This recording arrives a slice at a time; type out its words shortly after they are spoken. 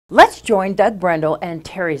Let's join Doug Brendel and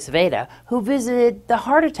Terry Svedja, who visited the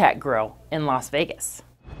Heart Attack Grill in Las Vegas.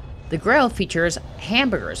 The grill features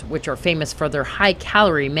hamburgers, which are famous for their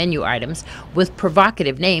high-calorie menu items with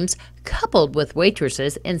provocative names, coupled with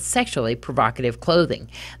waitresses in sexually provocative clothing.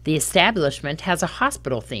 The establishment has a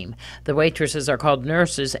hospital theme. The waitresses are called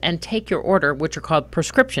nurses and take your order, which are called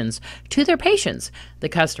prescriptions, to their patients, the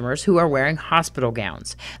customers who are wearing hospital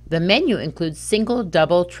gowns. The menu includes single,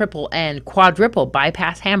 double, triple, and quadruple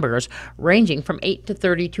bypass hamburgers ranging from 8 to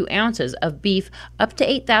 32 ounces of beef up to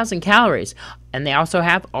 8,000 calories. And they also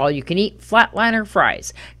have all-you-can-eat flatliner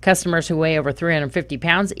fries. Customers who weigh over 350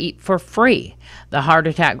 pounds eat for free. The Heart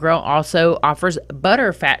Attack Grill also offers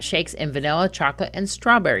butterfat shakes in vanilla, chocolate, and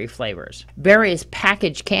strawberry flavors. Various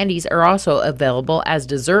packaged candies are also available as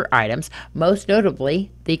dessert items, most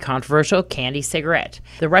notably the controversial candy cigarette.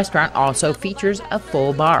 The restaurant also features a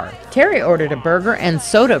full bar. Terry ordered a burger and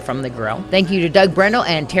soda from the grill. Thank you to Doug Brendel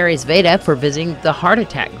and Terry Svedja for visiting the Heart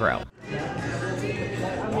Attack Grill.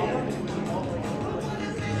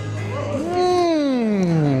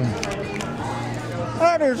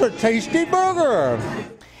 That is a tasty burger.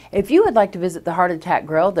 If you would like to visit the Heart Attack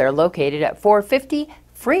Grill, they're located at 450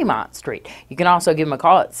 Fremont Street. You can also give them a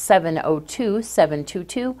call at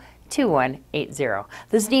 702-722-2180.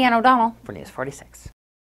 This is Deanne O'Donnell for News 46.